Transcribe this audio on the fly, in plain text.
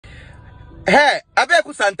Hey,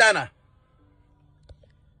 Abeiku Santana.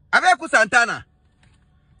 Abeiku Santana.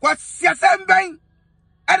 Kwa siasemben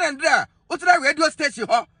Andra, utra radio station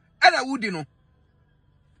ho, ana wudi no.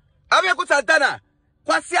 Abeiku Santana.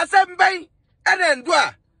 Kwa siasemben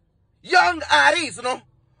Andra. Young Aris no.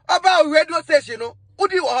 About radio station no.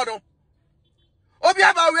 Udi wo ho no. Obi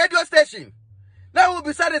about radio station. Now we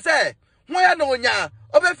be sad say, moya no nya,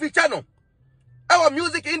 obi feature no. Our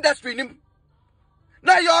music industry nim.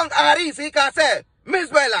 Now young Aris he can say,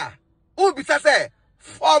 Mzbel, who be say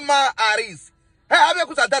former Aris. Hey,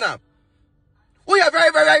 Abeiku Santana. We are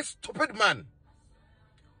very, very stupid man.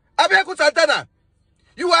 Abeiku Santana.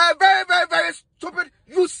 You are a very, very, very stupid,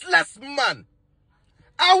 useless man.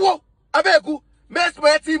 Awo, Abeiku,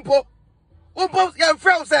 Mzbel Timpo. Umpo, your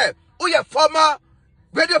friend say, who are former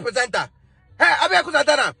radio presenter. Hey, Abeiku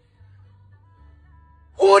Santana.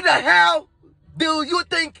 Who the hell do you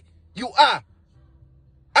think you are?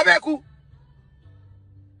 Abeiku.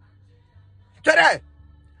 Today,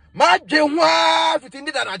 my jewa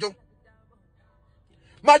fitindi da rajo.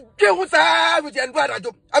 Ma jehu sa with and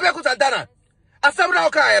rajo. Abeiku Santana. Asamra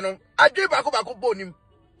okaya no. Adwe bako bonim.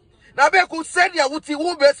 Na Abeiku said ya wuti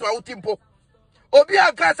who best ma wutimpo. Obi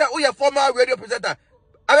akasa who your former radio presenter.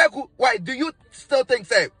 Abeiku, why do you still think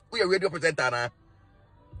say who your radio presenter na?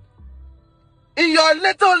 In your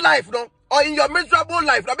little life, no, or in your miserable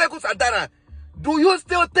life, Abeiku Santana, do you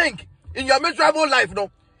still think in your miserable life, no,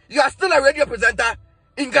 you are still a radio presenter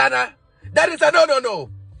in Ghana? That is a no.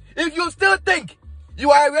 If you still think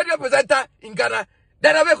you are a radio presenter in Ghana,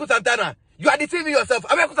 then Abeiku Santana, you are deceiving yourself.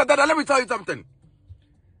 Abeiku Santana, let me tell you something.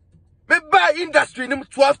 Maybe industry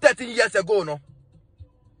 12, 13 years ago, no.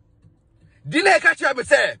 Delay catch up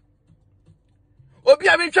say. Obi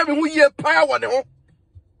amin tell me who ye power no.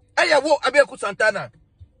 Aya wo Abeiku Santana.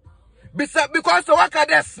 Because the worker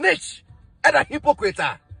there snitch and a hypocrite.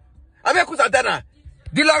 Abeiku Santana.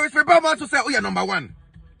 The Lawrence people want to say, oh, you're number one.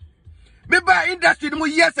 Maybe industry no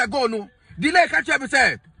years ago, no. Delay catch up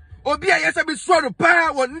say. Obi yes be so to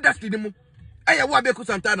power one industry no. Aya wo Abeiku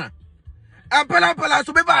Santana. Ampala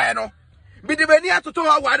so be buy no. Be the many to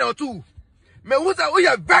 1 or 2. Me who say we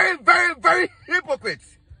are very, very, very hypocrite.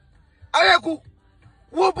 Abeiku,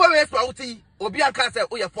 who boy is pauti? Obi anka say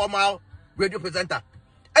we are former radio presenter.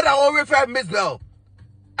 And I will refer Mzbel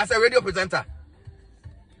as a radio presenter.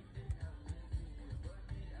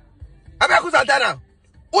 Abeiku Santana,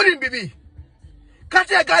 Udin Bibi,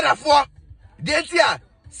 catch a Ghana for the NCR,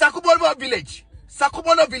 Sakubono village.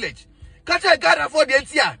 Catch a Ghana for the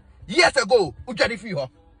NCR years ago, Ujani Fiho.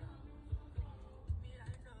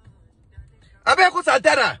 Abeiku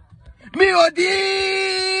Santana, me odi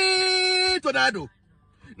Tonardo,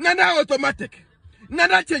 nana automatic,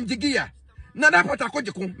 nana change gear, nana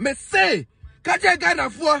potakojiko, me say, catch a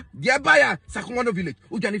Ghana for the Abaya Sakumono village,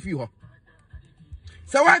 Ujani Fiho.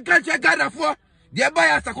 So I catch a Ghana for the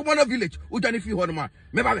Abaya Sakumono village, Ujani Fiho no ma,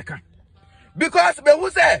 me babeka. Because me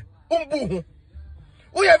who say, umbuhu,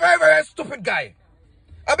 we are a very, very stupid guy.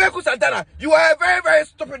 Abeiku Santana, you are a very, very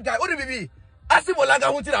stupid guy. What do you mean? Asimolanga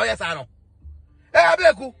hunti na oyasano.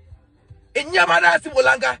 Abeiku, inyamana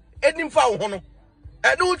asimolanga, enimfa uhono.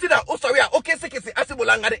 Enu hunti na usawia, okay sekesi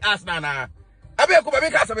asimolanga de asnana. Abeiku,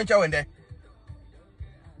 babeka asabencha wende.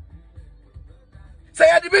 Say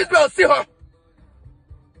ya di Mzbel si ho.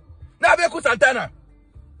 Na Abeiku Santana.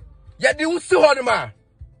 Ya di usi ho ni ma.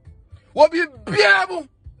 Wobi biabu,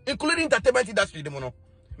 including entertainment industry de mono.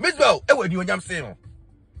 Mzbel, ewe ni onyam se no.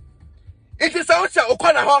 It is a osha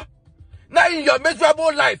okona ho. Now in your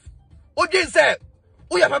miserable life, Ojin say,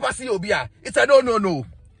 "Uya papa see obia." It's a no.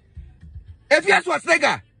 If you was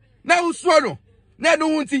nigga, now uswano, na no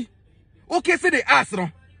hunti. Okay, say the ass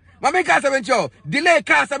no. Mama ka sabencho, delay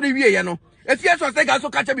ka sabri wie no. If you was nigga so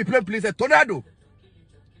catch me play please Tonardo.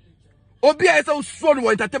 Obia is a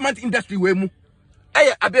uswano entertainment industry we mu.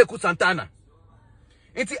 Eye Abeiku Santana.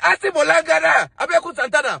 Iti asimolanga na Abeiku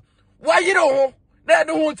Santana. Why you know na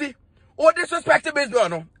no hunti? O disrespect Mzbel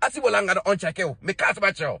no. Asimolanga on check you. Me cast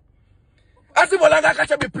match you. Asimolanga catch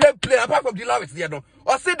me play apart from the Lawrence there no.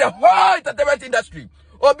 Or see the whole entertainment industry.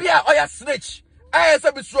 Or be a oya snitch. I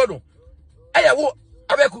say be strono. Aya wo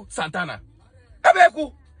Abeiku Santana.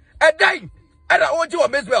 Abeiku e dying. Ada oji wa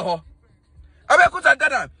Mzbel ho. Abeiku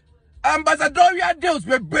Santana. Ambassadorial deals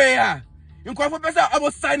be bear. In kwa pesa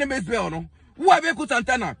abo sign Mzbel no. Who Abeiku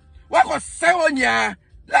Santana? What was say on ya?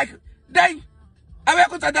 Like dying.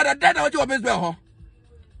 Abeiku Santana dead oji wa Mzbel ho.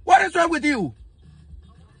 What is wrong with you?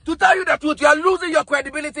 To tell you the truth, you are losing your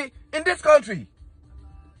credibility in this country.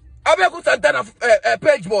 Abeiku Santana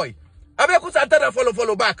page boy. Abeiku Santana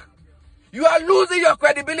follow back. You are losing your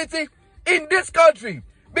credibility in this country.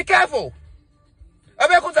 Be careful.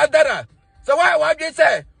 Abeiku Santana, So why you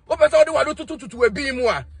say, what person do I do to a beam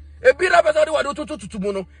more? A bit of person do I do to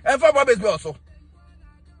Mono, and for my Mzbel also.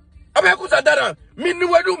 Abeiku Santana,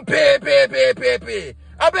 minuadum pay.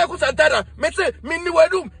 Abeiku Santana, me say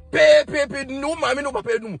minuadum pay no mami no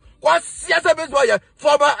papa no. What siasa Mzbel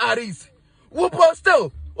former Aris. Whoop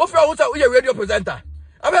still, offer also a radio presenter.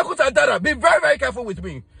 Abeiku Santana, be very careful with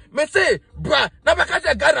me. Me say, bra, na be catch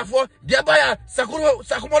a Ghana for the buyer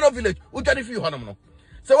Sakumono village, ujani fi honomo.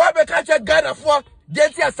 So why be catch a Ghana for the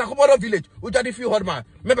entire Sakumono village, ujani fi honma.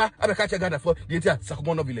 Remember, I be catch a Ghana for the entire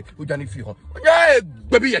Sakumono village, ujani fi hon. Yeah,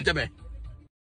 baby,